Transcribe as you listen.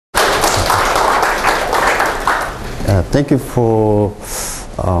Thank you for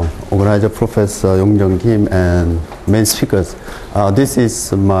organizer Professor Yong Kim and main speakers. This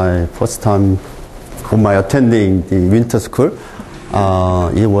is my first time on my attending the winter school.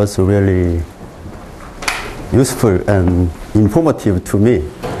 It was really useful and informative to me.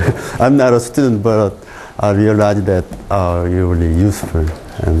 I'm not a student, but I realized that really useful,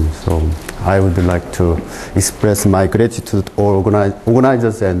 and so I would like to express my gratitude to all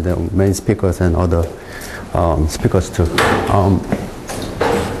organizers and the main speakers and other speakers too.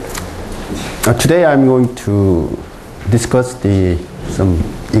 Today I'm going to discuss some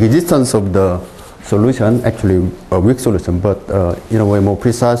existence of the solution, actually a weak solution, but in a way more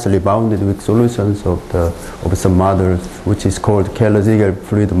precisely bounded weak solutions of some models, which is called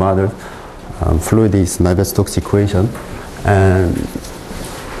Keller-Segel-fluid model. Fluid is Navier-Stokes equation, and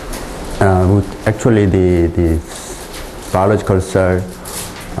actually the biological cell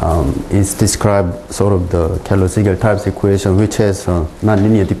is described sort of the Keller-Segel types equation, which has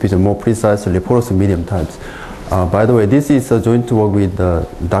nonlinear diffusion, more precisely porous medium types. By the way, this is a joint work with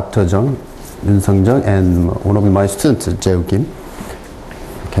Dr. Jung, Yonsei, and one of my students, Jae Kim.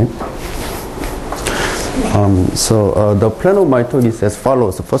 Okay. So the plan of my talk is as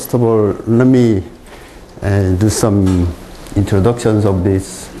follows. First of all, let me do some introductions of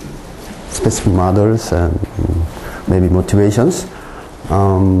these specific models and maybe motivations,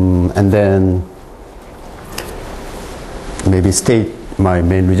 and then maybe state my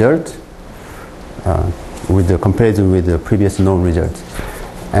main result with the comparison with the previous known results,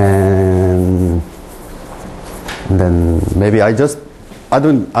 and then maybe I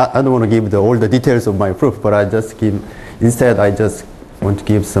don't want to give all the details of my proof, but I just want to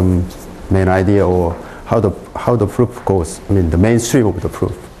give some main idea or how the proof goes. I mean the mainstream of the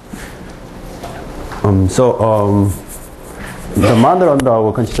proof. The model under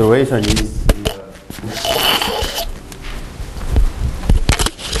our consideration is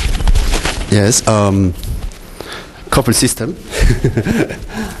yes, coupled system.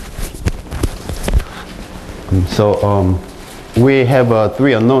 We have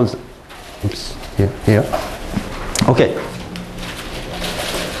three unknowns. Oops, here. Okay.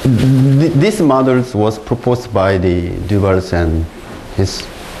 This model was proposed by the Duvals and his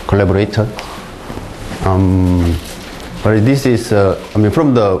collaborator. But this is,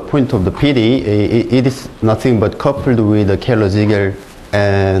 from the point of the PDE, it is nothing but coupled with the Keller-Segel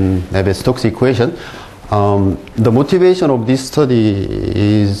and Navier-Stokes equation. The motivation of this study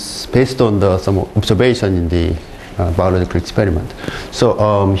is based on some observation in the biological experiment.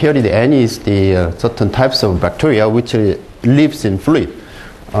 So here the N is the certain types of bacteria which lives in fluid.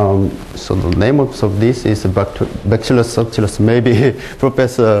 So the name of this is Bacillus subtilis. Maybe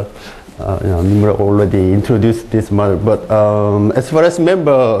Professor Nimura already introduced this model, but as far as I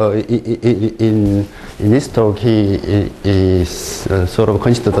remember, in this talk, he is sort of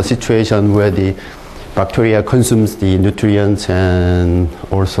considered a situation where the bacteria consumes the nutrients and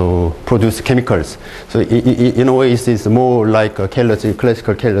also produce chemicals. So in a way, it is more like a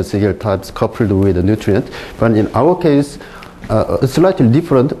classical Keller-Segel types coupled with the nutrient. But in our case, it's slightly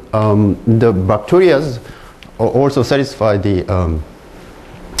different. The bacteria also satisfy the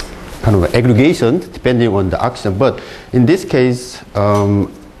kind of aggregation depending on the oxygen. But in this case,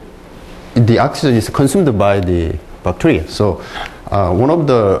 the oxygen is consumed by the bacteria. So one of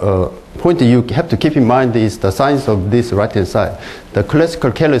the point you have to keep in mind is the signs of this right-hand side. The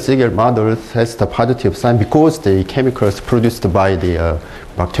classical Keller-Segel model has the positive sign because the chemicals produced by the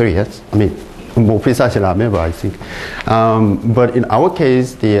bacteria. I mean, more precisely amoeba, I think. But in our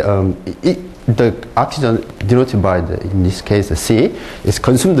case, the oxygen denoted by in this case C is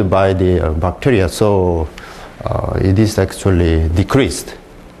consumed by the bacteria, so it is actually decreased.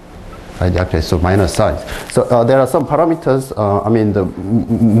 Okay, so minus signs. So there are some parameters. The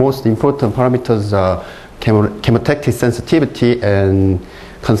most important parameters are chemotactic sensitivity and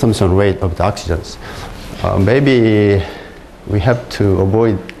consumption rate of the oxygens. Maybe we have to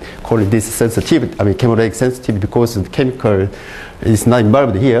avoid calling this sensitivity. Chemotactic sensitivity, because the chemical is not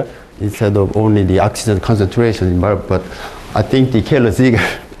involved here instead of only the oxygen concentration involved. But I think the Keller-Segel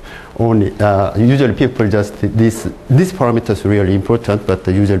only, usually people just, these parameters are really important, but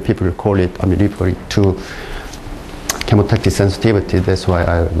usually people call it, refer to chemotactic sensitivity. That's why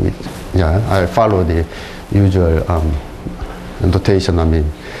I follow the usual notation,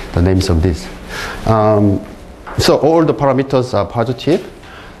 the names of this. So all the parameters are positive,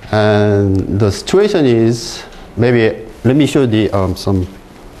 and the situation is, maybe let me show some.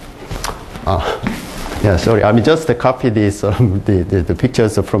 Sorry, just copy this the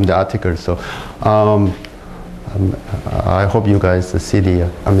pictures from the article. So I hope you guys see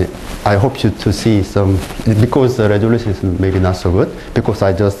I hope you to see some, because the resolution is maybe not so good, because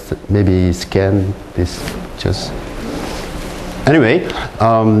I just maybe scan this just. Anyway,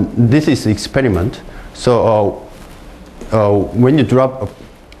 this is experiment. So when you drop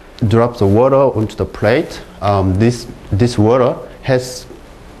the water onto the plate, this water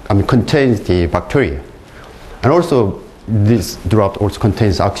contains the bacteria, and also this drop also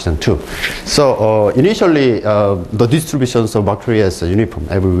contains oxygen too. So initially the distributions of bacteria is uniform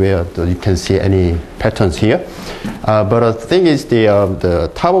everywhere. You can see any patterns here. But the thing is,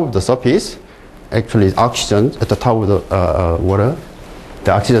 the top of the surface actually is oxygen at the top of the water.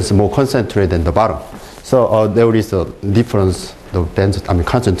 The oxygen is more concentrated than the bottom. So there is a difference of density,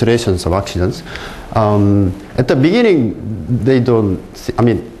 concentrations of oxygens. At the beginning, they don't see,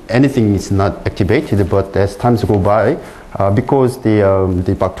 anything is not activated, but as times go by, because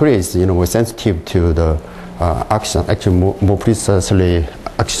the bacteria is more sensitive to the oxygen, actually more precisely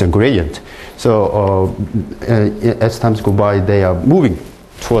oxygen gradient. So as times go by, they are moving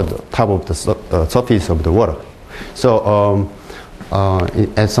toward the top of the surface of the water. So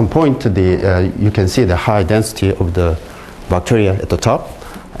at some point, you can see the high density of the bacteria at the top,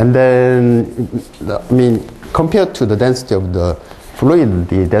 and then compared to the density of the fluid,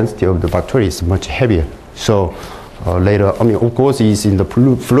 the density of the bacteria is much heavier. So later, of course, it's in the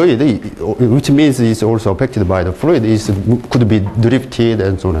fluid, which means it's also affected by the fluid. It could be drifted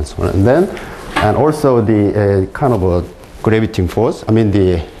and so on and so on. And also the kind of a gravitating force.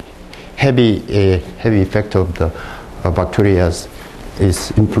 The heavy effect of the bacteria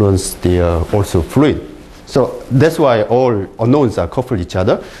is influence the also fluid. So that's why all unknowns are coupled each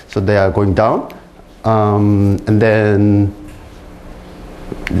other. So they are going down, and then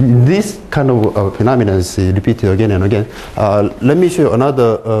this kind of phenomenon is repeated again and again. Let me show you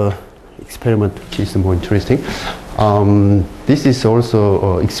another experiment which is more interesting. This is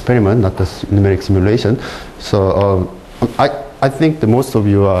also experiment, not the numeric simulation. So I think that most of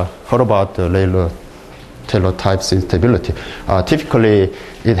you heard about the Taylor types instability. Typically,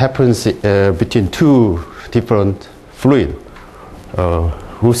 it happens between two different fluids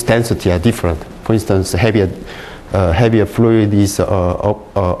whose density are different. For instance, heavier fluid is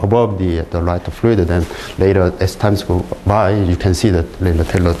above the lighter fluid, then later as times go by you can see that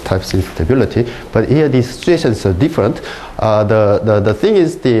Taylor types instability. But here the situations are different. The thing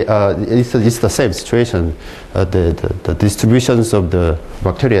is it's the same situation. The distributions of the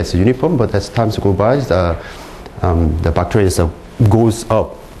bacteria is uniform, but as times go by the bacteria goes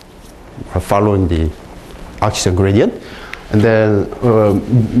up following the oxygen gradient. And then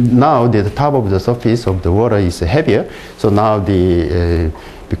now the top of the surface of the water is heavier. So now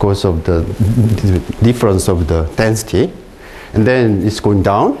because of the difference of the density, and then it's going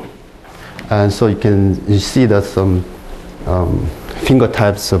down. And so you see that some finger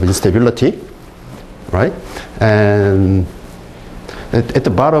types of instability, right? And at the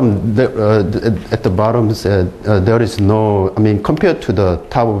bottom, there is no. Compared to the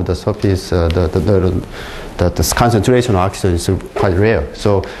top of the surface, the concentration of oxygen is quite rare.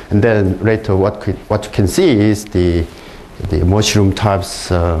 So, and then later, what you can see is the mushroom types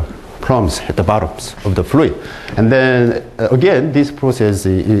plums at the bottoms of the fluid. And then again, this process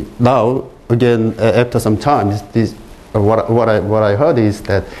now again after some time, what I heard is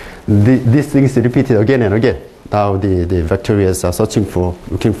that this thing is repeated again and again. Now the bacteria are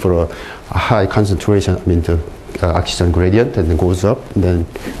looking for a high concentration, the oxygen gradient, and then goes up, and then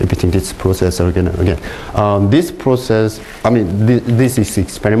repeating this process again and again. This process, this is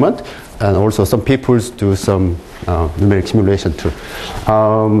experiment, and also some people do some numeric simulation too.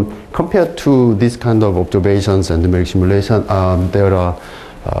 Compared to this kind of observations and numeric simulation, there are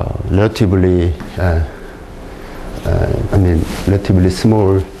relatively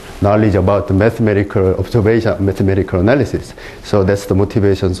small knowledge about the mathematical observation, mathematical analysis. So that's the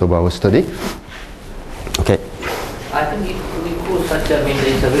motivations of our study. Okay. I think we call such a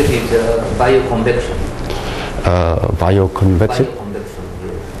instability is bioconvection. Bioconvection? Bioconvection, yes.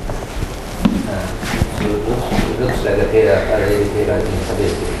 It looks like a Taylor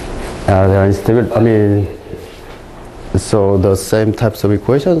instability. They are instable. So the same types of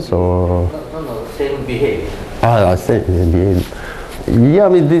equations, or? No, same behavior. Same behavior. Yeah,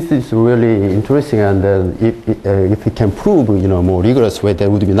 this is really interesting, and if we can prove, more rigorous way, that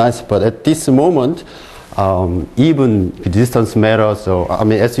would be nice. But at this moment, even distance matters. So,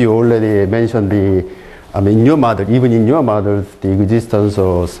 as you already mentioned, in your model, even in your models, the existence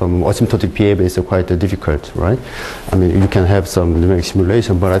of some asymptotic behavior is quite difficult, right? You can have some numeric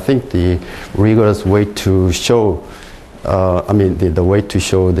simulation, but I think the rigorous way to show I mean, the way to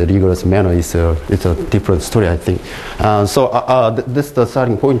show the rigorous manner is it's a different story, I think. This is the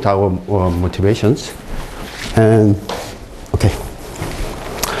starting point, our motivations. And okay.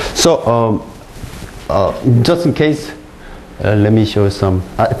 So just in case, let me show some.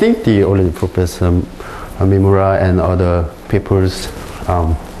 I think the already Professor Mimura and other papers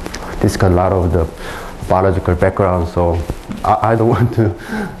discuss a lot of the biological background. So I don't want to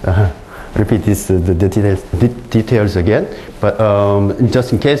repeat the details again. But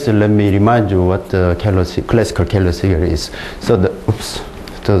just in case, let me remind you what the classical Keller-Segel is. So the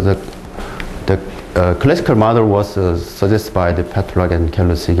classical model was suggested by the Petrarch and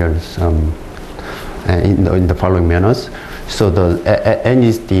Keller-Segel in the following manners. So the N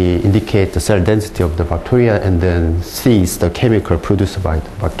is indicate the cell density of the bacteria, and then C is the chemical produced by the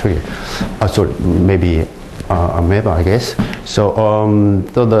bacteria. Sorry, maybe amoeba, I guess. So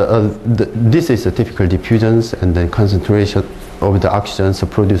this is the typical diffusions, and then concentration of the oxygens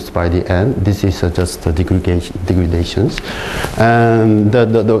produced by the N. This is just the degradations, and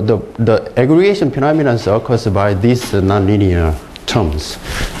the aggregation phenomena occurs by these nonlinear terms.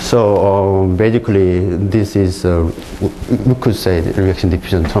 So basically, this is we could say the reaction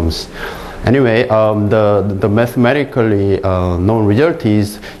diffusion terms. Anyway, the mathematically known result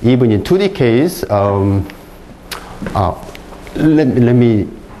is even in 2D case. Let me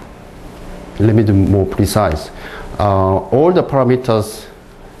be more precise. All the parameters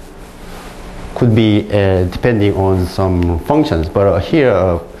could be depending on some functions, but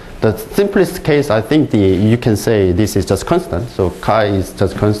here the simplest case, I think you can say this is just constant. So chi is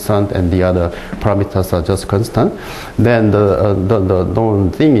just constant, and the other parameters are just constant. Then the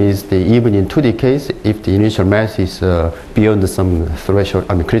known thing is even in 2D case, if the initial mass is beyond some threshold,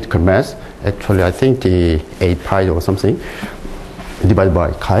 I mean critical mass, actually I think the 8 pi or something divided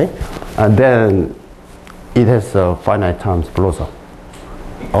by chi, and then it has a finite times blows up.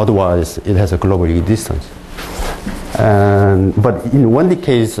 Otherwise, it has a global distance. But in 1D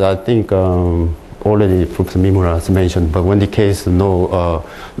case, I think already Professor Mimura has mentioned, but 1D case, no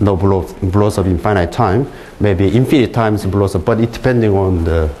blows up in finite time, maybe infinite times blows up, but it depending on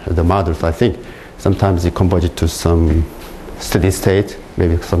the models, I think. Sometimes it converges to some steady state,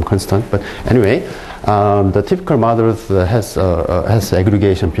 maybe some constant, but anyway, the typical models has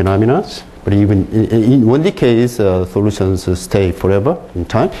aggregation phenomena. But even in 1D case, solutions stay forever in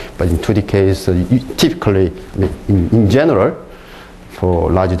time. But in 2D case, typically, in general, for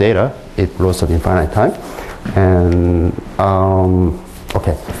large data, it blows up in finite time. And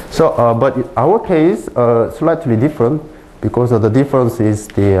okay, so but in our case, slightly different, because of the difference is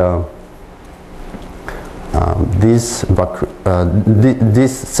this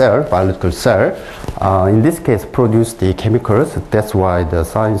cell, biological cell, in this case produce the chemicals. That's why the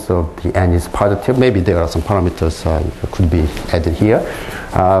signs of the N is positive. Maybe there are some parameters could be added here.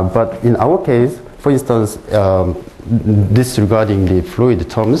 But in our case, for instance, disregarding the fluid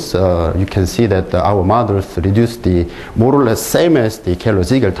terms, you can see that our models reduce the more or less same as the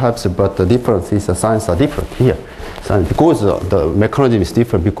Keller-Segel types, but the difference is the signs are different here. So because the mechanism is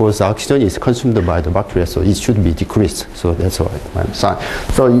different, because oxygen is consumed by the bacteria, so it should be decreased. So that's why I'm saying.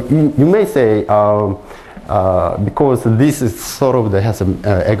 So you may say, because this is sort of has an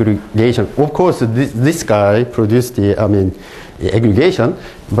aggregation. Of course, this guy produced the aggregation,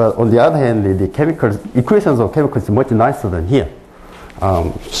 but on the other hand, the chemicals equations of chemicals is much nicer than here.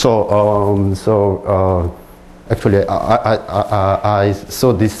 Actually, I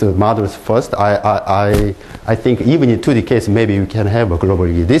saw these models first. I think even in 2D case, maybe we can have a global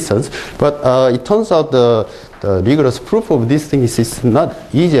distance. But it turns out the rigorous proof of this thing is not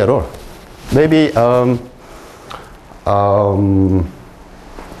easy at all. Maybe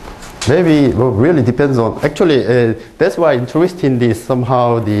it really depends on. Actually, that's why interested in this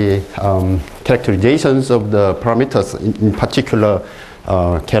somehow the characterizations of the parameters, in particular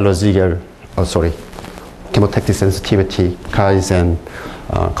Keller-Segel. Chemotactic sensitivity, Chi's, and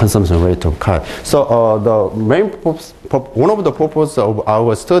consumption rate of Chi. So the main one of the purposes of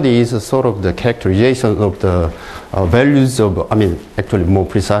our study is sort of the characterization of the values of, actually more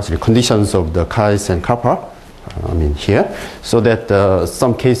precisely, conditions of the Chi's and kappa. Here, so that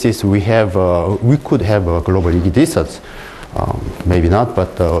some cases we could have a global equidistance. Maybe not,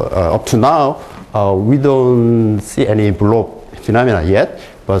 but up to now we don't see any blow-up phenomena yet.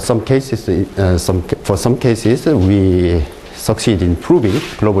 But some cases, for some cases, we succeed in proving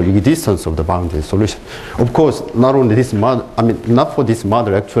global equidistance of the boundary solution. Of course, not only this model, not for this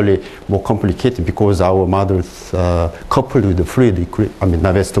model, actually more complicated because our models coupled with the fluid,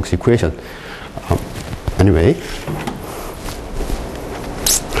 Navier-Stokes equation. Anyway,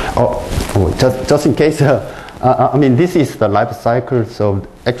 just in case, I mean, this is the life cycle. So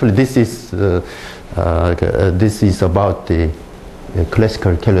actually, this is about the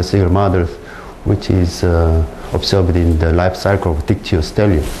classical Keller-Segel model, which is observed in the life cycle of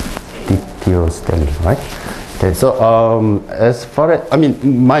dictyostelium, right? Okay, so as far as, I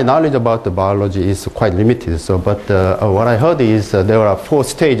mean, my knowledge about the biology is quite limited. So, but what I heard is there are 4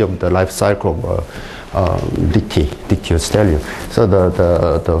 stages of the life cycle of dictyostelium. So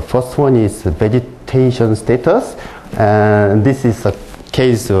the first one is vegetation status, and this is a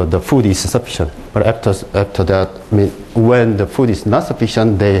case the food is sufficient. But after that, I mean, when the food is not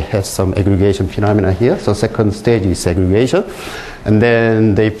sufficient, they have some aggregation phenomena here. So second stage is aggregation, and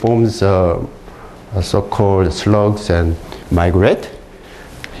then they forms so-called slugs and migrate.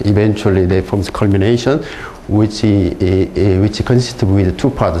 Eventually, they form culmination, which consists with 2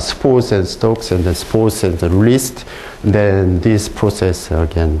 parts: spores and stalks, and the spores and the released. Then this process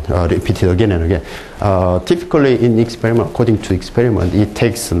again repeated again and again. Typically, in experiment, according to experiment, it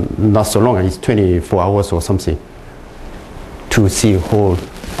takes not so long. It's 24 hours or something to see whole.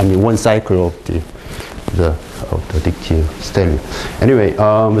 I mean, one cycle of the dictyostelium. Anyway,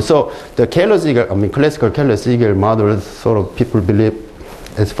 so the Keller-Segel, I mean, classical Keller-Segel model, sort of people believe,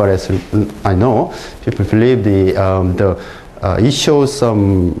 as far as I know, people believe it shows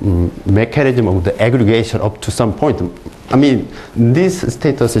some mechanism of the aggregation up to some point. I mean, this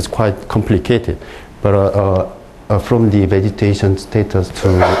status is quite complicated, but from the vegetation status to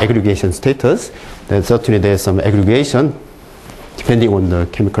aggregation status, then certainly there's some aggregation depending on the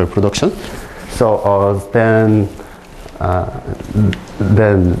chemical production. So then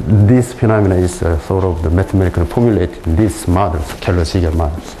this phenomena is sort of the mathematically formulated in these models, Keller-Segel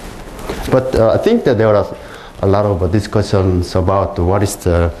models. But I think that there are a lot of discussions about what is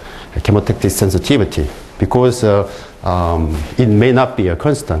the chemotactic sensitivity, because it may not be a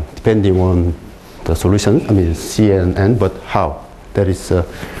constant depending on the solution, I mean C and N, but how? That is a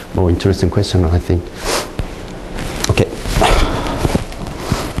more interesting question, I think. Okay.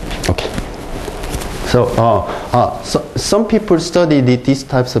 So, some people study these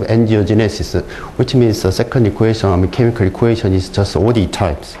types of angiogenesis, which means the second equation, I mean, chemical equation is just OD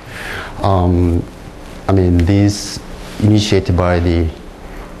types. I mean, this initiated by the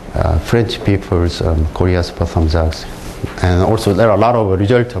French peoples, Korea's Pathamzaks. And also there are a lot of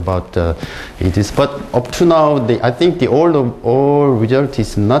results about this, but up to now, I think the all result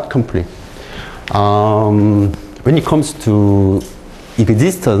is not complete. When it comes to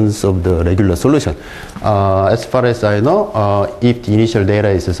existence of the regular solution. As far as I know, if the initial data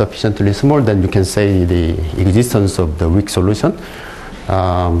is sufficiently small, then you can say the existence of the weak solution.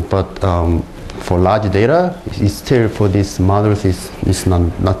 But for large data, it's still for these models is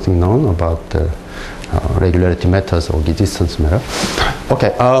nothing known about regularity methods or existence matter.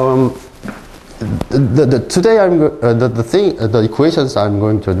 Okay. Today the equations I'm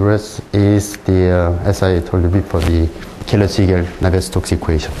going to address is as I told you before, the Keller-Segel-Navier-Stokes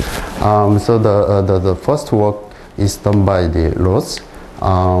equation. So the first work is done by the Ross.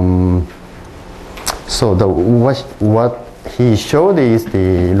 So what he showed is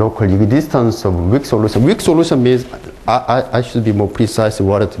the local existence of weak solution. Weak solution means I should be more precise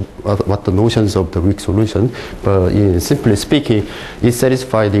what the notions of the weak solution. But simply speaking, it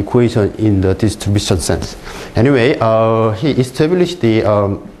satisfies the equation in the distribution sense. Anyway, he established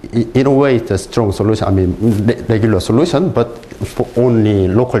in a way it's a strong solution. I mean regular solution, but for only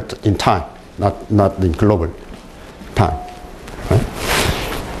local in time, not in global time. Right?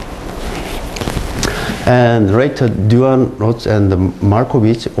 And later, Duan, Roth, and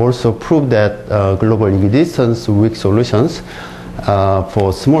Markovich also proved that global existence of weak solutions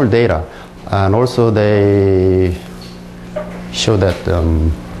for small data, and also they show that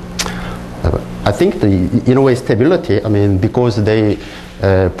I think in a way stability. I mean, because they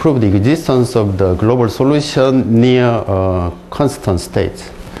prove the existence of the global solution near constant states.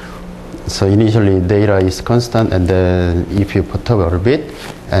 So initially data is constant, and then if you perturb a bit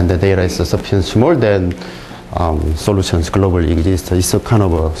and the data is sufficiently small, then solutions globally exist. It's a kind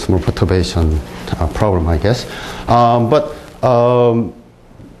of a small perturbation problem, I guess. But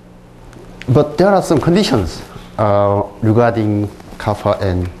there are some conditions regarding kappa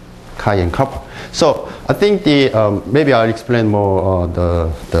and chi and kappa. So I think maybe I'll explain more the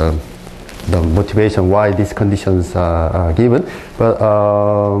motivation why these conditions are given. But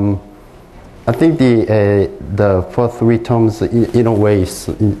I think the first 3 terms in a way is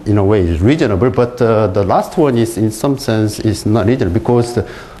reasonable, but the last one is in some sense is not reasonable, because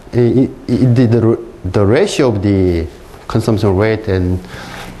the ratio of the consumption rate and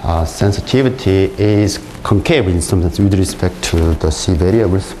sensitivity is concave in some sense with respect to the C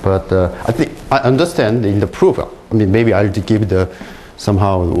variables. But I think I understand in the proof. I mean, maybe I'll give the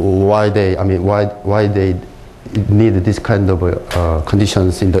somehow why they need this kind of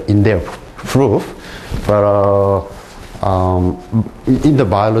conditions in their proof. But in the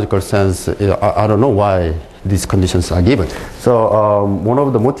biological sense, I don't know why these conditions are given. So one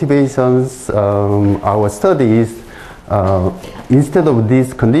of the motivations our study is instead of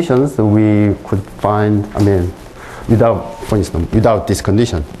these conditions, we could find, I mean, without, for instance, without this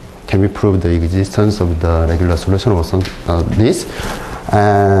condition, can we prove the existence of the regular solution or some this?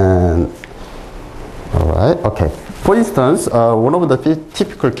 And all right, okay. For instance, one of the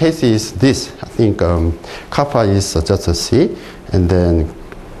typical cases is this. I think kappa is just a C, and then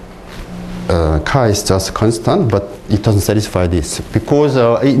chi is just constant, but it doesn't satisfy this because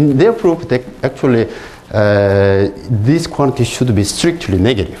in their proof, they actually this quantity should be strictly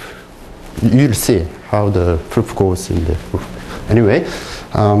negative. You'll see how the proof goes in the proof. Anyway,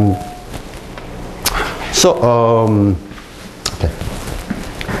 okay.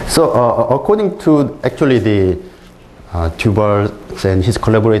 So according to actually the Duval and his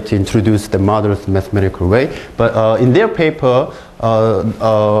collaborator introduced the moderate mathematical way, but in their paper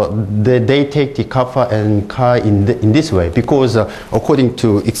they take the kappa and chi in this way because according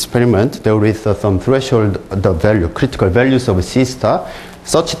to experiment there is some threshold the value critical values of C star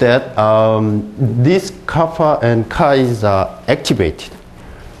such that this kappa and chi is activated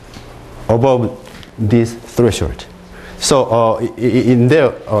above this threshold. So in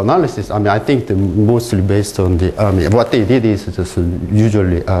their analysis, I mean, I think mostly based on the, what they did is just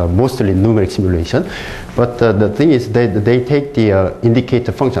usually mostly numeric simulation. But the thing is they take the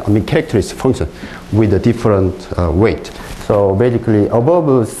indicator function, I mean characteristic function with a different weight. So basically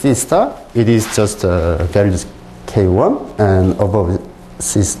above C star, it is just values K1, and above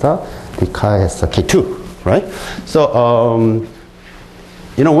C star, the chi has K2, right? So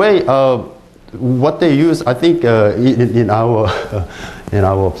in a way, what they use, I think, in our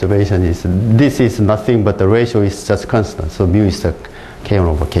observation is this is nothing but the ratio is just constant. So mu is K1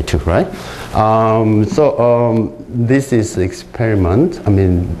 over K2, right? So this is experiment. I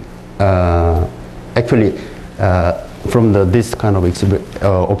mean, actually, from this kind of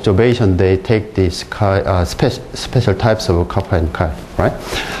observation, they take these special types of kappa and chi, right?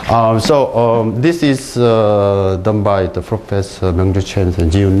 So this is done by the Professor Myung-Joo Chen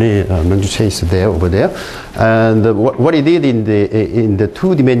and Ji-Yoon Lee. Myung-Joo Chen is there over there, and what he did in the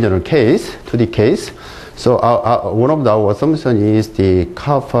two-dimensional case, 2D case. So one of our assumptions is the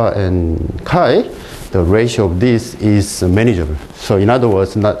kappa and chi, the ratio of this is manageable. So in other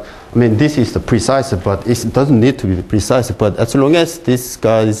words, I mean, this is the precise, but it doesn't need to be precise. But as long as these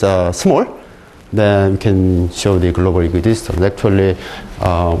guys are small, then we can show the global equidistance. Actually,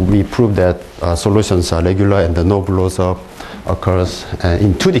 we prove that solutions are regular and no blows-up occurs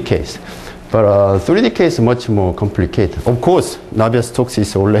in 2D case. But 3D case is much more complicated. Of course, Navier-Stokes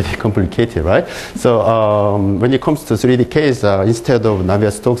is already complicated, right? So when it comes to 3D case, instead of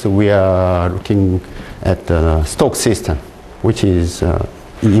Navier-Stokes, we are looking at the Stokes system, which is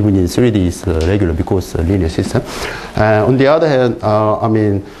even in 3D is regular because linear system. On the other hand, I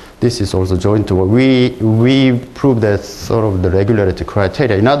mean, this is also joined to what we prove that sort of the regularity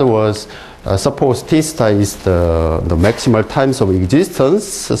criteria. In other words, suppose T star is the maximal times of existence,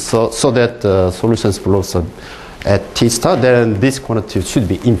 so that solutions flows at T star, then this quantity should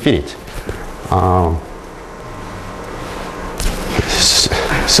be infinite.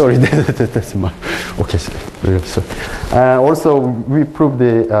 Sorry, that's my, okay, sorry. Also, we proved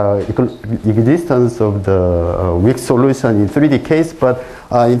the existence of the weak solution in 3D case, but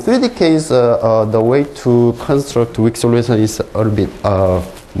in 3D case, the way to construct weak solution is a little bit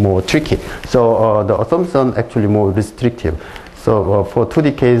more tricky. So the assumption actually more restrictive. So for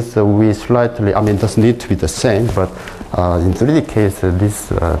 2D case, we slightly, I mean, it doesn't need to be the same, but in 3D case, this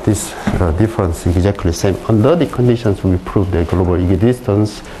difference is exactly the same. Under the conditions, we prove the global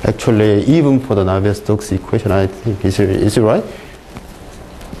equidistance. Actually, even for the Navier-Stokes equation, I think, is it right?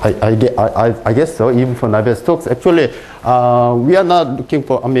 I guess so, even for Navier-Stokes. Actually, we are not looking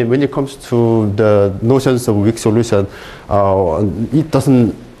for, I mean, when it comes to the notions of weak solution, it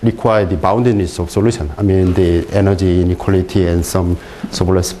doesn't require the boundedness of solution. I mean, the energy inequality and some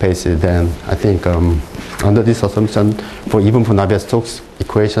solar space, then I think under this assumption, even for Navier-Stokes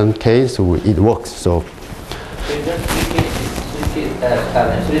equation case, it works. So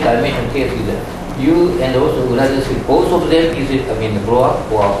three-dimensional case is U and also Ula's, both of them is it, I mean, blow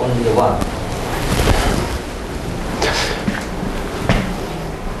up or only the one?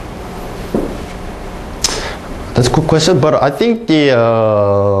 That's a good question, but I think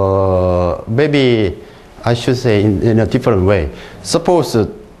maybe I should say in a different way. Suppose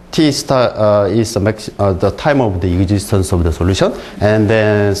T star is the time of the existence of the solution, and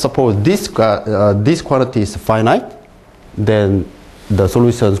then suppose this quantity is finite, then the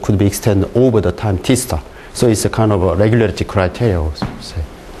solutions could be extended over the time T star. So it's a kind of a regularity criteria, also, say.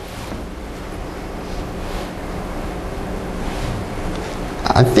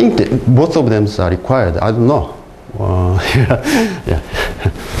 I think that both of them are required. I don't know. Yeah.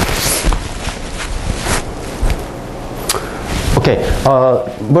 Okay,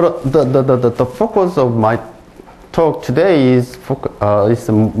 but the focus of my talk today is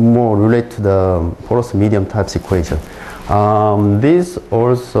more related to the porous medium types equation. This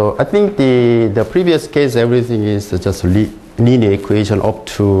also, I think the previous case, everything is just linear equation up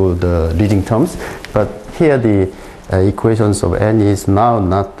to the leading terms, but here the equations of n is now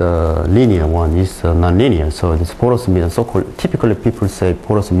not the linear one, it's nonlinear. So this porous medium, so-called, typically people say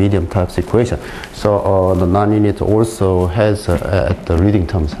porous medium types equation. So the nonlinear also has at the leading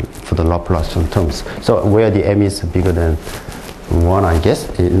terms for the Laplacian terms. So where the m is bigger than 1, I guess,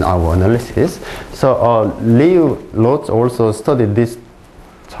 in our analysis. So Liu Lotz also studied these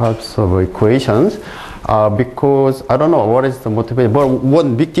types of equations. Because I don't know what is the motivation, but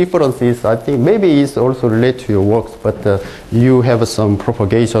one big difference is I think maybe it's also related to your works, but you have some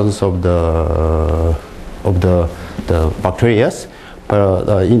propagations of the bacteria. But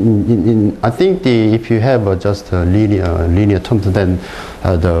I think if you have just a linear terms, then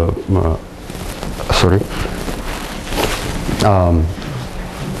the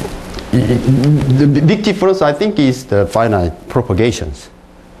big difference I think is the finite propagations.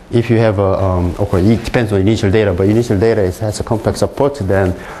 If you have it depends on initial data, but initial data has a complex support,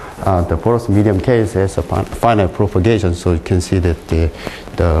 then the porous medium case has a finite propagation, so you can see that the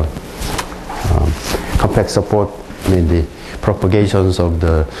complex support, I mean the propagations of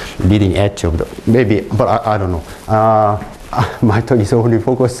the leading edge of the, maybe, but I don't know. My talk is only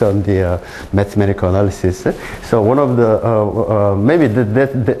focused on the mathematical analysis. So one of the, maybe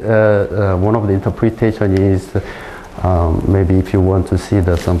one of the interpretation is maybe if you want to see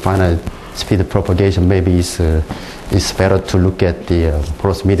some finite speed propagation, maybe it's better to look at the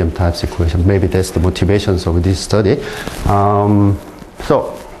porous medium types equation. Maybe that's the motivations of this study.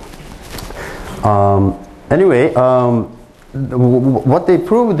 Anyway, what they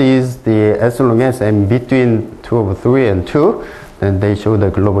proved is as long as m between 2/3 and 2, then they show the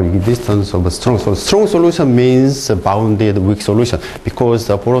global existence of a strong solution. Strong solution means a bounded weak solution, because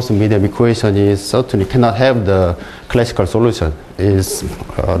the porous medium equation is certainly cannot have the classical solution. Is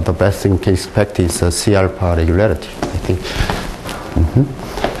the best thing can expect is C alpha regularity, I think.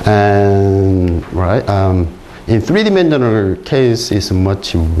 And right, in three-dimensional case is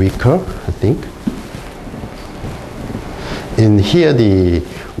much weaker, I think. In here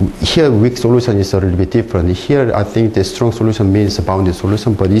weak solution is a little bit different. Here I think the strong solution means a bounded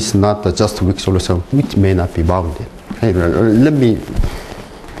solution, but it's not just weak solution, which may not be bounded. Okay, let me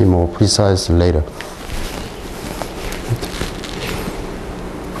be more precise later.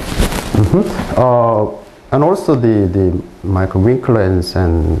 And also the Michael Winkler and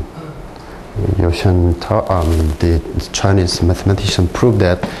Yoshan, the Chinese mathematician, proved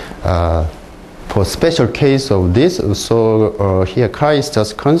that for special case of this, so here chi is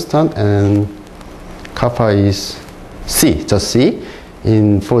just constant and kappa is c, just c.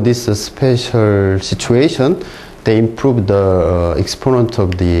 For this special situation, they improved the exponent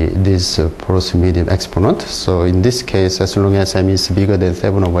of this porous medium exponent. So in this case, as long as m is bigger than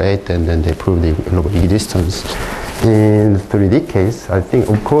 7/8, and then they prove the global existence. In the 3D case, I think,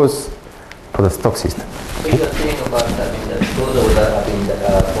 of course, for the stock system. So you are saying about the close of the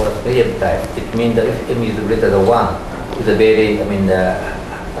porous medium type. It means that if m is greater than 1, it's a very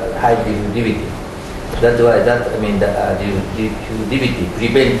high diffusivity. That's why the diffusivity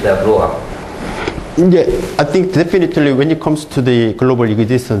prevents the blow up. Yeah, I think definitely when it comes to the global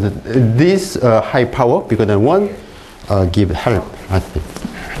existence, this high power bigger than 1 give help, I think.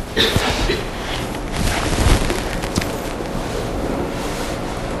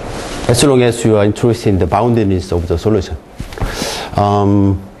 As long as you are interested in the boundedness of the solution.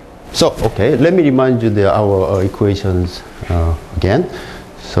 Okay, let me remind you our equations again.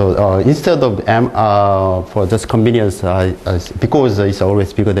 So instead of m, for just convenience, because it's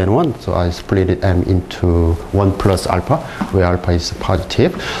always bigger than 1, so I split it m into 1 plus alpha, where alpha is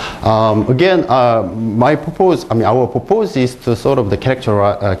positive. Again, our proposal is to sort of the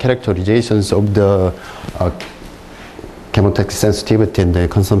characterizations of the chemotaxis sensitivity and the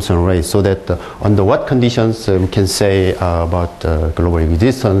consumption rate, so that under what conditions we can say about global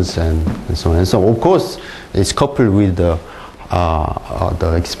existence and so on and so on. Of course, is coupled with the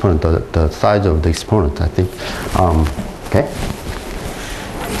exponent, the size of the exponent, I think. Okay.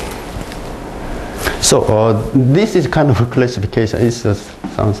 So this is kind of a classification. It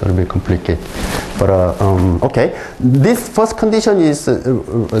sounds a little bit complicated, but okay. This first condition is a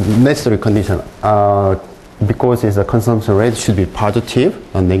necessary condition because the consumption rate should be positive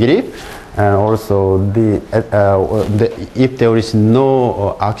or negative, and also if there is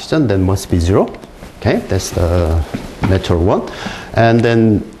no oxygen, then must be zero. Okay, that's the natural one, and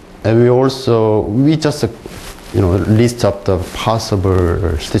then we just list up the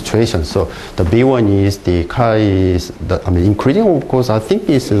possible situations. So the B1 is the chi is increasing. Of course, I think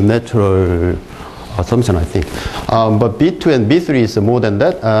it's a natural assumption. I think, but B2 and B3 is more than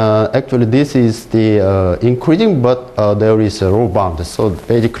that. Actually, this is the increasing, but there is a low bound. So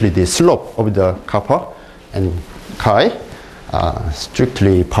basically, the slope of the kappa and chi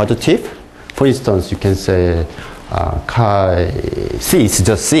strictly positive. For instance, you can say chi C is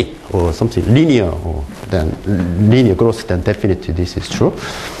just C or something linear, or then linear growth, then definitely this is true.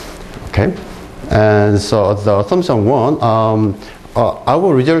 Okay, and so the assumption one,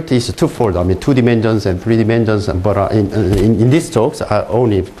 our result is twofold. 2 dimensions and 3 dimensions, but in these talks I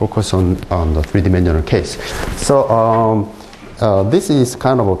only focus on the 3-dimensional case. So this is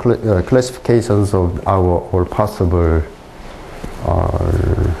kind of a classifications of our all possible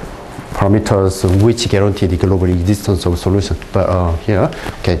parameters which guarantee the global existence of solution. But here,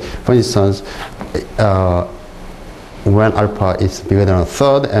 okay, for instance, when alpha is bigger than a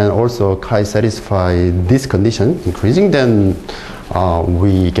third and also chi satisfy this condition increasing, then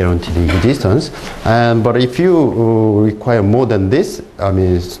we guarantee the existence. But if you require more than this,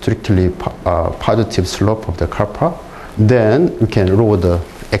 strictly positive slope of the kappa, then we can lower the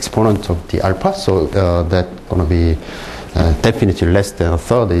exponent of the alpha. So that's going to be definitely less than a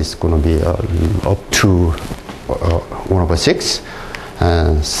third, is going to be up to 1/6,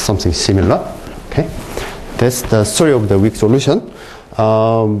 and something similar. Okay, that's the story of the weak solution.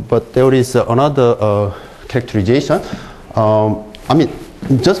 But there is another characterization.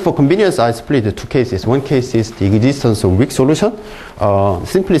 Just for convenience, I split the two cases. One case is the existence of weak solution.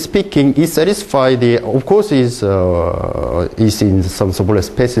 Simply speaking, it satisfies of course, is in some subordinate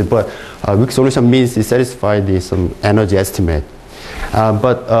spaces, but weak solution means it satisfies some energy estimate.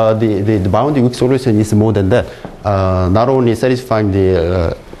 But the boundary weak solution is more than that. Not only satisfying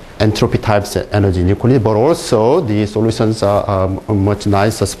the entropy types energy inequality, but also the solutions are much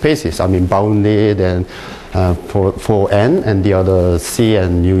nicer spaces. Bounded, and for N, and the other C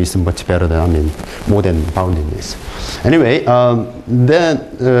and U is much better than, more than boundedness. Anyway, then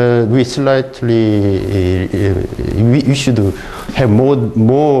we slightly, we should have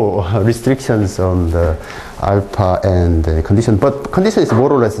more restrictions on the alpha and the condition. But condition is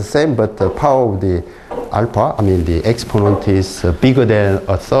more or less the same, but the power of the alpha, the exponent is bigger than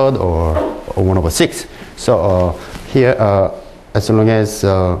a third or 1/6. So here, as long as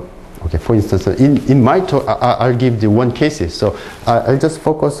okay, for instance, in my talk, I'll give the one cases. So I'll just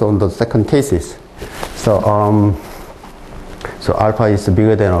focus on the second cases. So so alpha is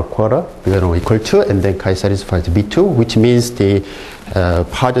bigger than a quarter, bigger than or equal to, and then chi satisfies B2, which means the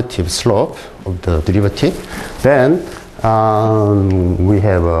positive slope of the derivative. Then we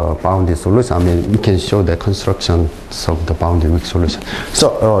have a bounded solution. We can show the constructions of the bounded weak solution.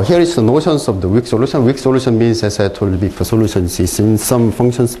 So here is the notions of the weak solution. Weak solution means, as I told you before, solution is in some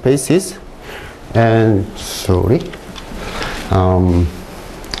function spaces. And sorry,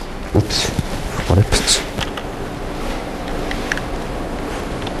 oops, what happened?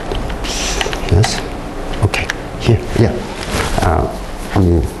 Yes, okay, here, yeah.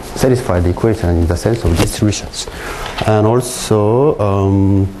 Satisfy the equation in the sense of distributions. And also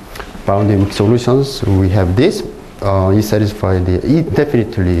bounded weak solutions, we have this. It satisfies it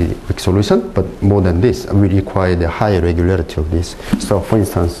definitely weak solution, but more than this, we require the higher regularity of this. So for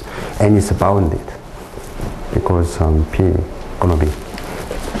instance, N is bounded because P gonna be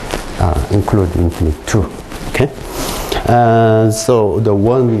include infinite 2. Okay, and so the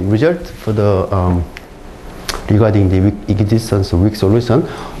one result for the regarding the existence of weak solution,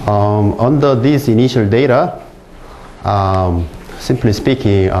 under this initial data, simply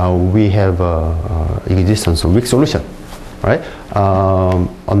speaking, we have existence of weak solution, right?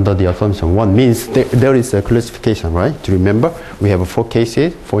 Under the assumption 1 means there is a classification, right? Do you remember? We have 4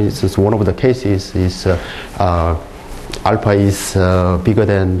 cases. For instance, one of the cases is alpha is bigger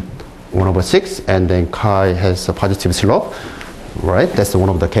than 1/6, and then chi has a positive slope, right? That's one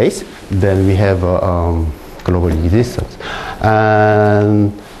of the case. Then we have global existence,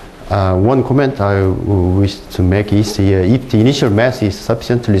 and one comment I wish to make is if the initial mass is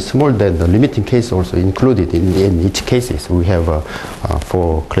sufficiently small, then the limiting case also included in each cases. We have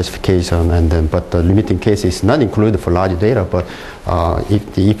for classification, and then but the limiting case is not included for large data. But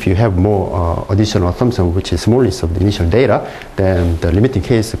if you have more additional assumption, which is smallness of the initial data, then the limiting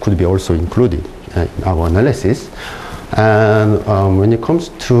case could be also included in our analysis. And when it comes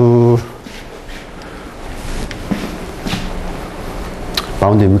to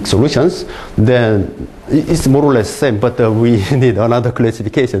bounded weak solutions, then it's more or less same, but we need another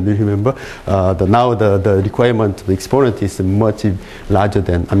classification. Do you remember? Now the requirement of the exponent is much larger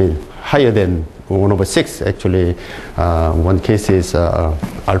than, higher than 1/6. Actually, one case is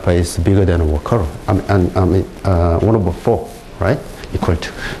alpha is bigger than our curve. 1/4, right? Equal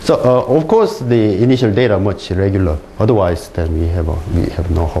to. So of course the initial data much regular. Otherwise, then we have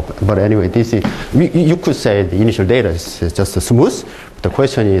no hope. But anyway, this is you could say the initial data is just smooth. The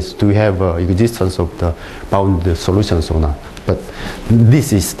question is, do we have existence of the bounded solutions or not? But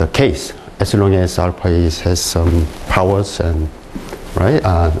this is the case as long as alpha has some powers and right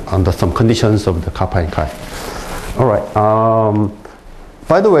under some conditions of the kappa and chi. All right.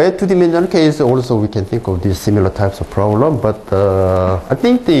 By the way, two-dimensional case also we can think of these similar types of problem, but I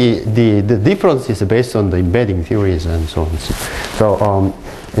think the difference is based on the embedding theories and so on. So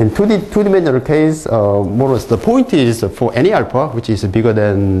in two-dimensional case, more or less the point is for any alpha which is bigger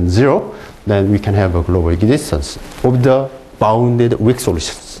than 0, then we can have a global existence of the bounded weak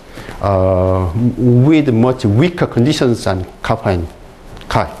solutions with much weaker conditions than kappa and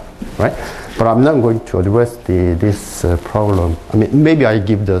chi, right? But I'm not going to address this problem. Maybe I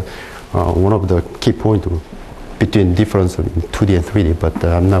give the one of the key points between difference in 2D and 3D, but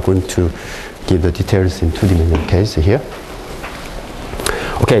I'm not going to give the details in two-dimensional case here.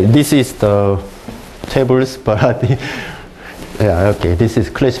 Okay, this is the tables, but yeah, okay, this is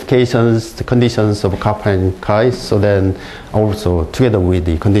classifications, the conditions of kappa and chi. So then also together with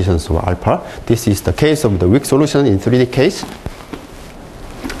the conditions of alpha, this is the case of the weak solution in 3D case.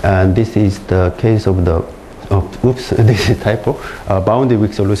 And this is the case of the, oops, this is typo, bounded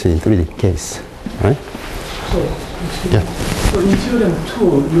weak solution in 3D case, right? So, yeah. So in theorem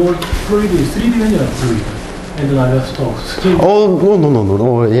 2, your fluid is 3-dimensional fluid, and I have Stokes. Oh,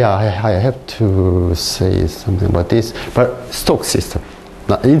 no, yeah, I have to say something about this, but Stokes system.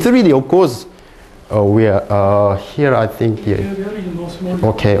 Now, in 3D, of course, we are, here I think, there is no small.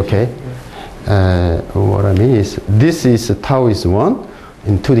 Okay. What I mean is, this is tau is 1.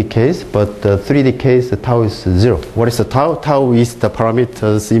 In 2D case, but the 3D case, the tau is 0. What is the tau? Tau is the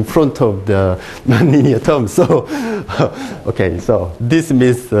parameters in front of the nonlinear term. So, okay, so this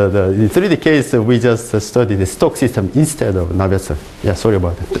means in 3D case, we just studied the Stokes system instead of Navier. Yeah, sorry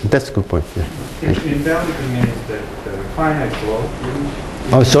about that. That's a good point. Yeah. Invalid means that the finite flow.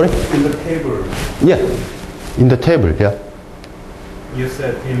 Oh, sorry? In the table. Yeah, in the table, yeah. You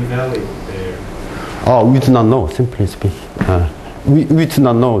said invalid there. Oh, we do not know, simply speaking. We do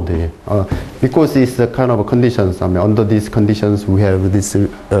not know because it's the kind of conditions. Under these conditions we have this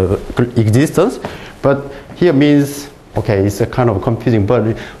existence, but here means okay, it's a kind of confusing.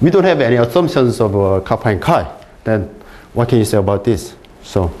 But we don't have any assumptions of kappa and chi. Then what can you say about this?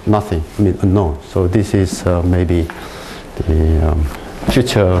 So nothing. Unknown. So this is maybe the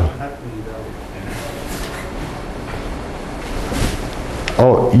future.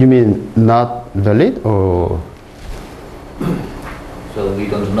 Oh, you mean not valid or? So we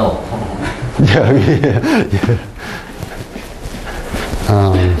don't know. Yeah.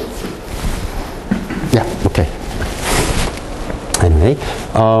 Yeah, okay. Anyway,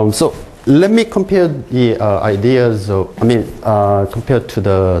 so let me compare the ideas of, compared to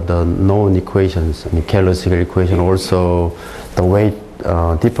the known equations. Keller-Segel equation, also the way,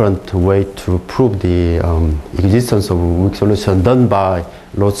 different way to prove the existence of weak solution done by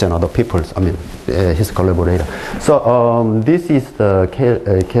Lotz and other people, his collaborator. So this is the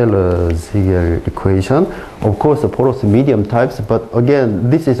Keller-Segel equation. Of course, the porous medium types, but again,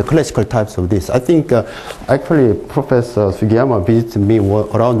 this is the classical types of this. I think actually Professor Sugiyama visited me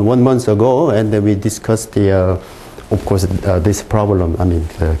around 1 month ago, and then we discussed the, of course, this problem.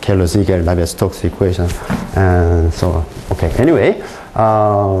 The Keller-Segel Navier-Stokes equation, and so on. Okay. Anyway.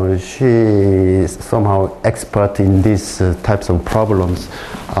 She is somehow expert in these types of problems.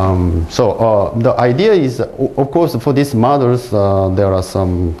 So the idea is, of course, for these models, there are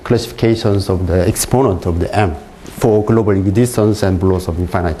some classifications of the exponent of the M for global existence and blocks of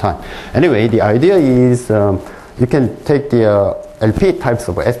infinite time. Anyway, the idea is you can take the LP types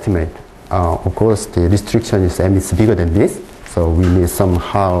of estimate. Of course, the restriction is M is bigger than this. So we need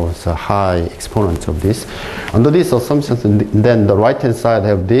somehow the high exponent of this. Under these assumptions, then the right-hand side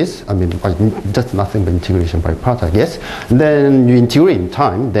have this. I mean, just nothing but integration by part, I guess. And then you integrate in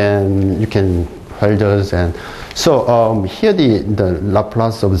time, then you can just and so here the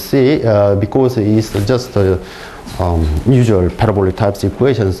Laplace of C because it's just the usual parabolic types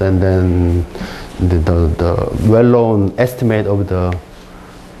equations, and then the well-known estimate of the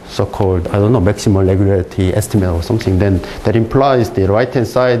so-called, I don't know, maximal regularity estimate or something, then that implies the right-hand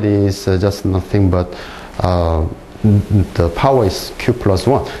side is just nothing but the power is q plus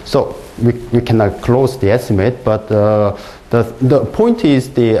 1. So we cannot close the estimate, but the point is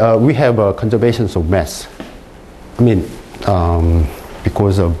we have conservations of mass. I mean,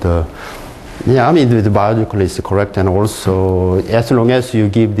 because of the, yeah, I mean, the biological is correct, and also as long as you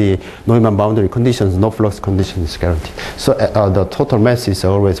give the Neumann boundary conditions, no flux condition is guaranteed. So the total mass is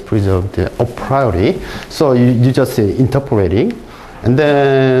always preserved a priori. So you just interpolating, and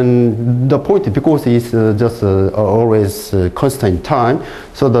then the point, because it's just always constant in time,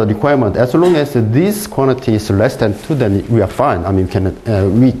 so the requirement, as long as this quantity is less than 2, then we are fine. I mean,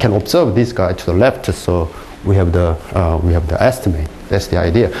 we can observe this guy to the left, so we have the estimate. That's the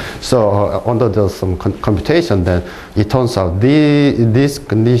idea. So under some computation, then it turns out these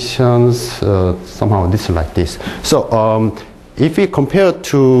conditions somehow this is like this. So if we compare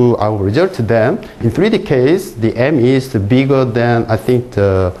to our result, then in 3D case, the m is bigger than, I think,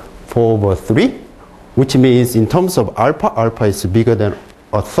 4/3, which means in terms of alpha is bigger than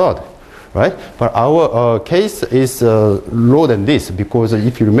a third, right? But our case is lower than this, because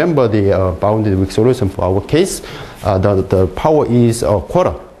if you remember the bounded weak solution for our case, the power is a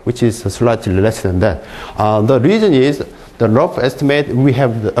quarter, which is slightly less than that. The reason is, the rough estimate, we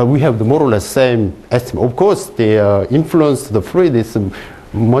have the more or less same estimate. Of course, the influence the fluid is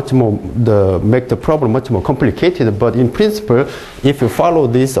much more, make the problem much more complicated. But in principle, if you follow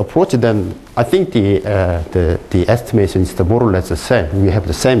this approach, then I think the estimation is more or less the same. We have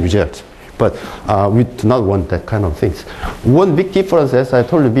the same result. But we do not want that kind of things. One big difference, as I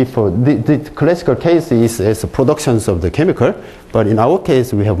told you before, the classical case is productions of the chemical, but in our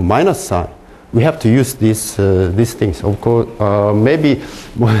case, we have minus sign. We have to use these things. Of course, maybe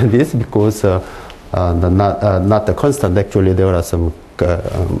more than this, because not the constant. Actually, there are some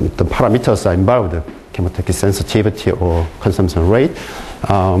the parameters are involved, chemotaxis sensitivity or consumption rate.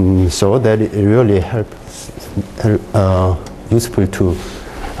 So that really helps useful to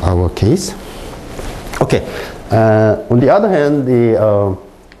our case. Okay. On the other hand, the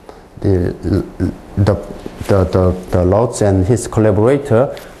Lutz and his collaborator.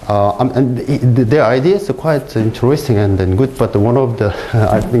 And their ideas are quite interesting and good, but one of the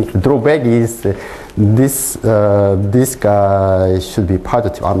I think the drawback is this guy should be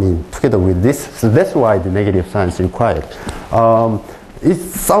positive. I mean, together with this, so that's why the negative sign is required. It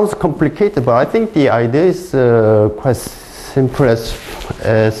sounds complicated, but I think the idea is quite simple as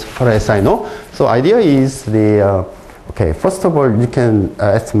far as I know. So idea is okay, first of all, you can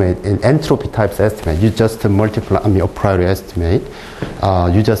estimate an entropy types estimate. You just multiply, I mean, a priori estimate.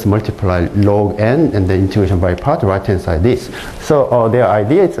 You just multiply log n and the integration by part, right hand side this. So their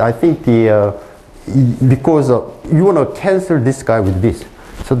idea is, I think because you want to cancel this guy with this.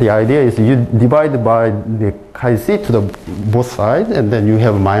 So the idea is you divide by the chi c to the both sides, and then you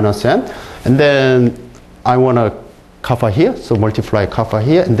have minus n. And then I want to kappa here, so multiply kappa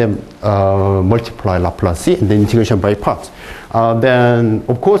here, and then multiply Laplace C, and then integration by parts. Then,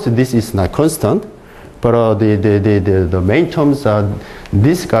 of course, this is not constant, but the main terms are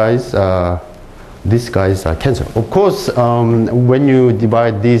these guys are cancelled. Of course, when you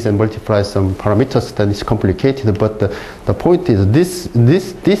divide these and multiply some parameters, then it's complicated. But the point is,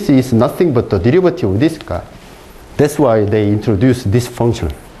 this is nothing but the derivative of this guy. That's why they introduced this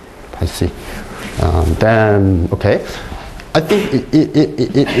function. I see. Then, okay, I think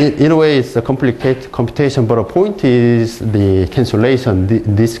in a way it's a complicated computation, but the point is the cancellation,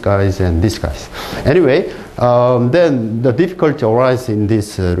 these guys and these guys. Anyway, then the difficulty arises in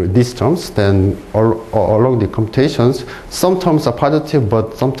these terms. Then along the computations, some terms are positive,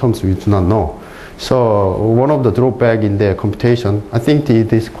 but some terms we do not know. So one of the drawback in their computation, I think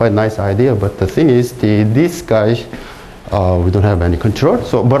this is quite nice idea, but the thing is these guys, we don't have any control.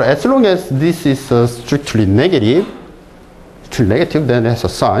 So, but as long as this is strictly negative, then it has a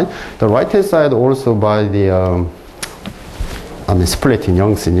sign. The right-hand side also by the, splitting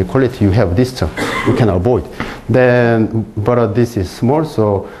Young's inequality, you have this term. You can avoid. Then, but this is small,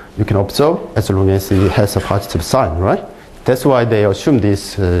 so you can observe as long as it has a positive sign, right? That's why they assume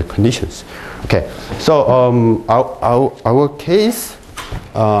these conditions. Okay. So our case.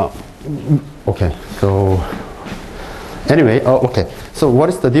 Okay. So. Anyway, okay. So what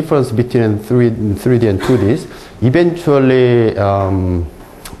is the difference between 3D and 2D? Eventually,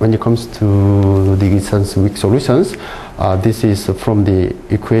 when it comes to the existence weak solutions, this is from the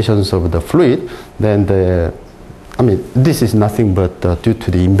equations of the fluid. Then this is nothing but due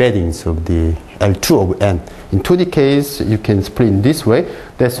to the embeddings of the L2 of n. In 2D case, you can split in this way.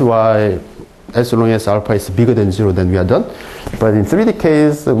 That's why as long as alpha is bigger than 0, then we are done. But in 3D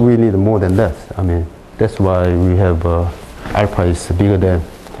case, we need more than that. That's why we have alpha is bigger than.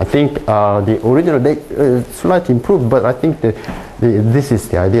 I think the original slightly improved, but I think this is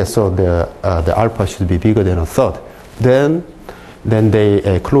the idea. So the alpha should be bigger than a third. Then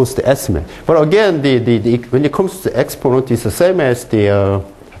they close the estimate. But again, when it comes to the exponent, it's the same as the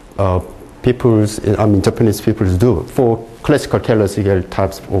Japanese peoples do for classical Keller-Segel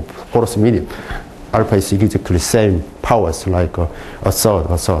types of porous medium. Alpha is exactly same powers, like a third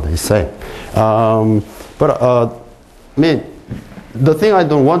is same. The thing I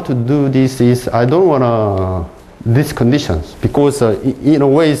don't want to do this is I don't want these conditions, because in a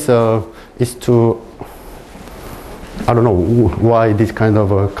way it's to, I don't know why this kind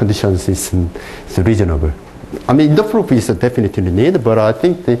of conditions is reasonable. The proof is definitely needed, but I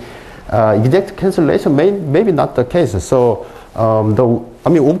think the exact cancellation maybe not the case. So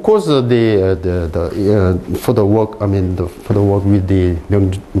of course for the work with the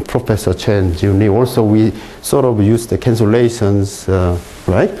Professor Chen, Juni, also we sort of use the cancellations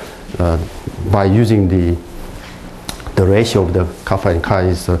right by using the ratio of the kappa and chi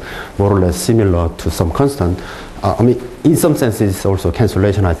is more or less similar to some constant. In some sense it's also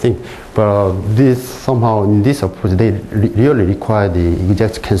cancellation, I think, but this somehow in this approach they really require the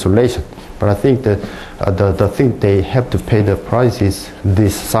exact cancellation. But I think that the thing they have to pay the price is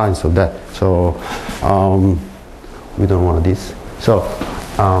this signs of that. So we don't want this. So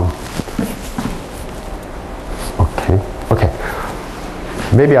okay.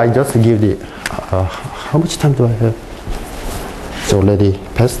 Maybe I just give the how much time do I have? It's already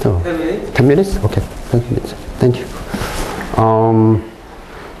past 10 minutes. 10 minutes? Okay, 10 minutes. Thank you.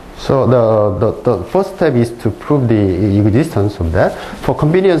 So the first step is to prove the existence of that. For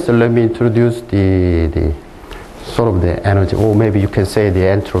convenience, let me introduce the sort of the energy, or maybe you can say the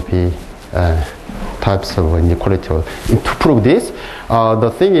entropy types of inequality. To prove this,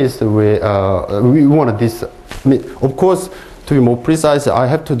 the thing is we want this. Of course, to be more precise, I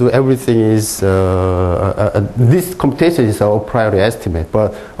have to do everything is this computation is a priori estimate,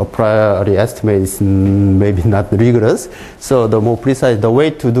 but a priori estimate is maybe not rigorous. So the more precise, the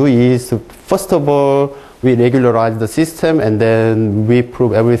way to do is, first of all, we regularize the system, and then we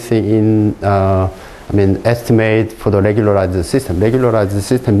prove everything in estimate for the regularized system. Regularized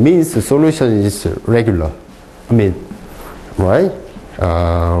system means the solution is regular. Right?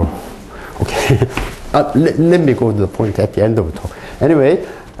 Okay. Let me go to the point at the end of the talk. Anyway,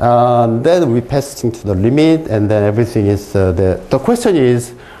 then we pass into the limit, and then everything is the question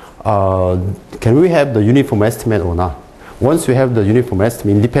is, can we have the uniform estimate or not? Once we have the uniform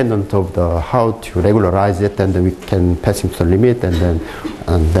estimate, independent of the how to regularize it, and then we can pass into the limit, and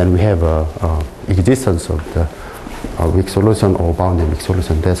then we have existence of the weak solution or bounded weak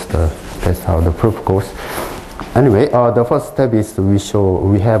solution. That's how the proof goes. Anyway, the first step is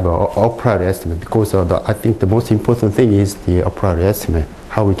we have a priori estimate, because I think the most important thing is the a priori estimate.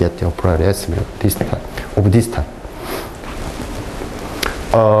 How we get the a priori estimate of this type.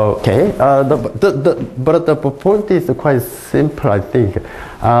 Okay, but the point is quite simple, I think.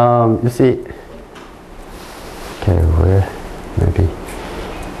 You see, okay, where maybe.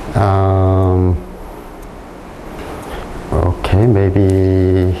 Okay,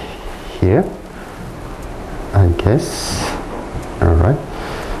 maybe here. I guess. All right.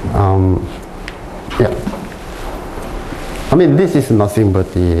 Yeah. This is nothing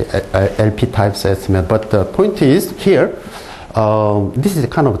but the LP types estimate. But the point is here. This is a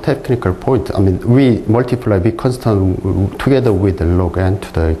kind of a technical point. We multiply big constant together with the log n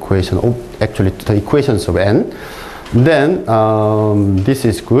to the equation. Actually, to the equations of n. Then this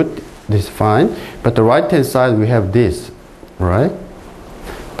is good. This is fine. But the right hand side we have this, right?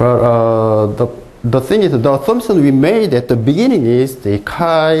 But the thing is, the assumption we made at the beginning is the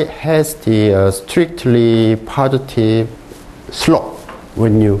chi has the strictly positive slope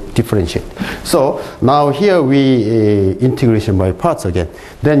when you differentiate. So now here we integration by parts again.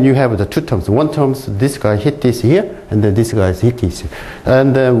 Then you have the two terms. One term, this guy hit this here, and then this guy hit this here.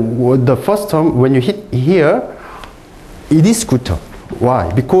 And then the first term, when you hit here, it is good term.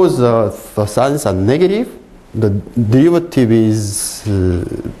 Why? Because the signs are negative, the derivative is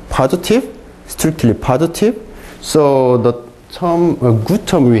positive, strictly positive. So the term, a good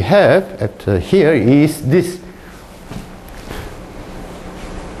term we have at here is this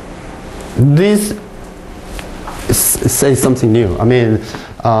This says something new. I mean,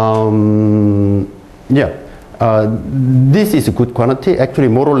 this is a good quantity, actually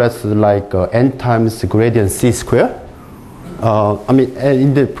more or less like n times gradient c square. I mean,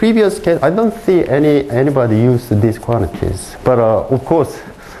 in the previous case, I don't see anybody use these quantities. But of course,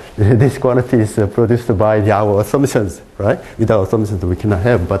 this quantity is produced by our assumptions, right? Without assumptions, we cannot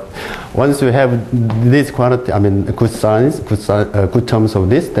have. But once you have this quantity, I mean, good signs, good terms of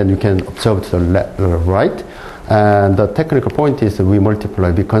this, then you can observe to the right. And the technical point is we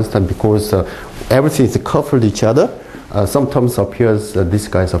multiply b constant because everything is coupled each other. Some terms appears, this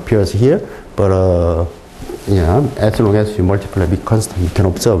guy appears here, but yeah, as long as you multiply b constant, you can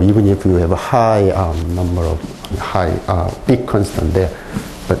observe even if you have a high number of big constant there.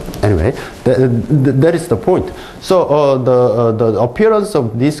 But anyway, that is the point. So the appearance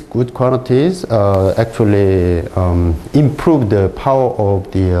of these good quantities actually improve the power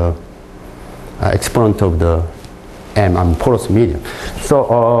of the exponent of the porous medium.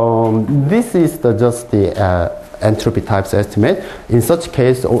 So this is just the entropy types estimate. In such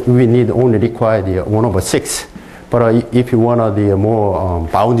case, we need only require the 1/6. But if you want the more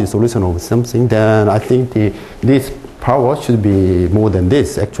bounded solution of something, then I think this power should be more than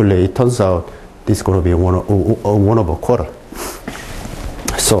this. Actually, it turns out this is going to be 1/4.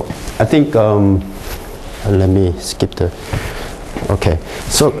 So I think let me skip the. Okay.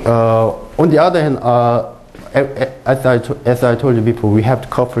 So on the other hand, as I told you before, we have to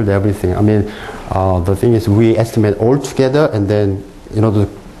couple everything. I mean, the thing is we estimate all together, and then in order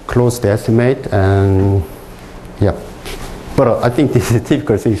to close the estimate, and yeah. But I think this is a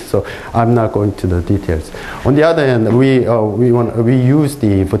typical thing, so I'm not going to the details. On the other hand, we use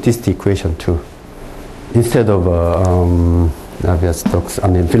the vorticity equation too, instead of Navier-Stokes,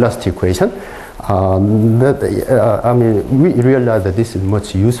 velocity equation. I mean, we realize that this is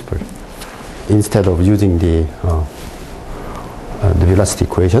much useful instead of using the velocity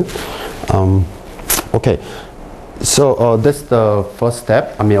equation. Okay. So that's the first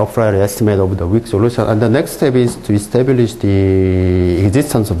step. I mean, a priori estimate of the weak solution, and the next step is to establish the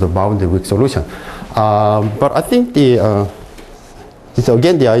existence of the bounded weak solution. But I think again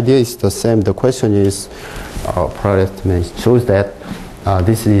the idea is the same. The question is, priori estimate shows that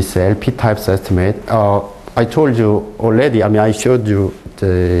this is LP types estimate. I told you already. I mean, I showed you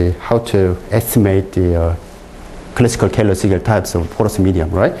how to estimate the classical Keller-Segel types of porous medium,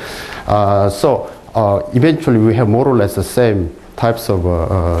 right? Eventually we have more or less the same types of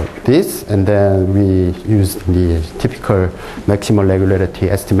this, and then we use the typical maximal regularity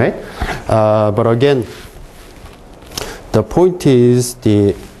estimate. But again, the point is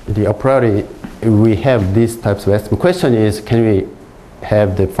the a priori we have these types of estimate. Question is, can we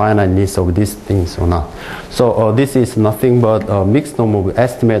have the finiteness of these things or not? So this is nothing but a mixed normal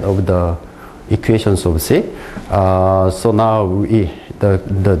estimate of the equations of C. So now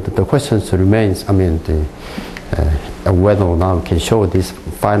the question remains, I mean, whether or not we can show this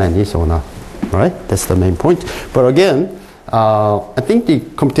finiteness or not, right? That's the main point. But again, I think the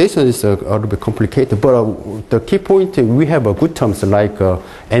computation is a little bit complicated, but the key point, we have good terms like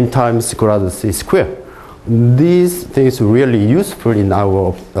n times grad c square. These things are really useful in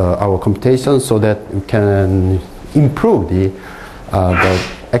our computation, so that we can improve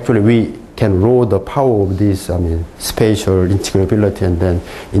actually we can roll the power of this, I mean, spatial integrability, and then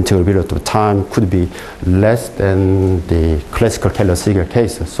integrability of time could be less than the classical Keller-Segel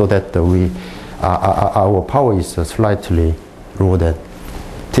case, so that our power is slightly lower than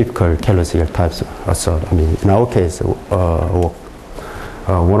typical Keller-Segel types. So, I mean, in our case,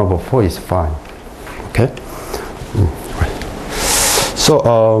 1/4 is fine. Okay. So,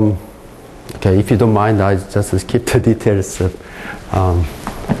 okay, if you don't mind, I just skip the details.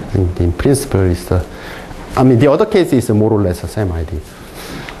 In principle, I mean, the other case is more or less the same idea.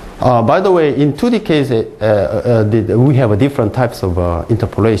 By the way, in 2D case, we have different types of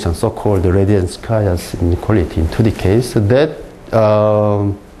interpolation, so-called radiance-Kayas inequality in 2D case. That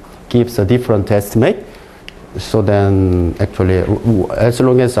gives a different estimate. So then, actually, as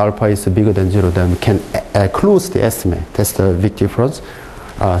long as alpha is bigger than 0, then we can close the estimate. That's the big difference.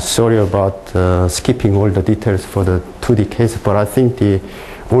 Sorry about skipping all the details for the 2D case, but I think the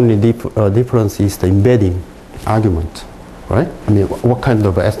only difference is the embedding argument, right? I mean, what kind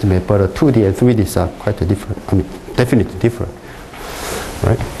of estimate, but 2D and 3D are quite different. I mean, definitely different,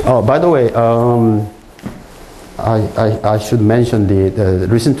 right? Oh, by the way, I should mention the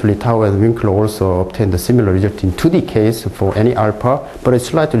recently Tao and Winkler also obtained a similar result in 2D case for any alpha, but it's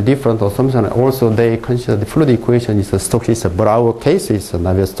slightly different assumption. Also, they consider the fluid equation is a Stokes system, but our case is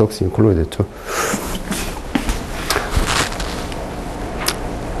Navier-Stokes included too.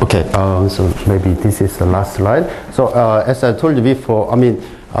 Okay, so maybe this is the last slide. So as I told you before, I mean,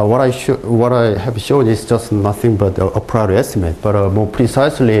 what I have shown is just nothing but a priori estimate. But more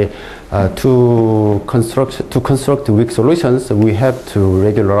precisely, to construct weak solutions, we have to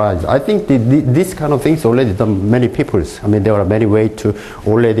regularize. I think this kind of things already done many peoples. I mean, there are many ways to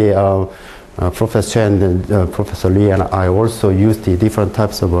already. Professor Chen and Professor Lee and I also use the different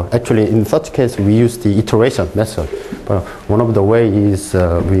types of, actually in such case we use the iteration method. But one of the ways is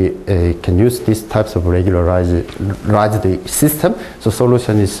we can use these types of regularized system. So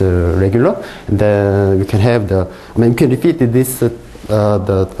solution is regular, and then we can have the, I mean, we can repeat this,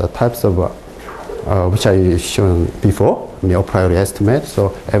 the types of which I shown before, I mean, a priori estimate.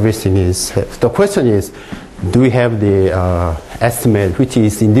 So everything is, the question is, do we have the estimate which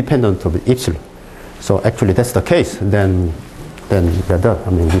is independent of epsilon? So actually that's the case, then we're done.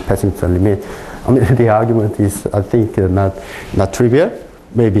 I mean, we're passing the limit. I mean, the argument is, I think, not trivial.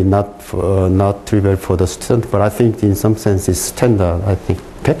 Maybe not trivial for the student, but I think in some sense it's standard, I think.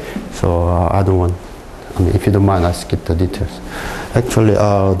 Okay, so I don't want, I mean, if you don't mind, I'll skip the details. Actually,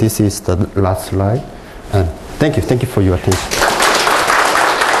 this is the last slide. And thank you for your attention.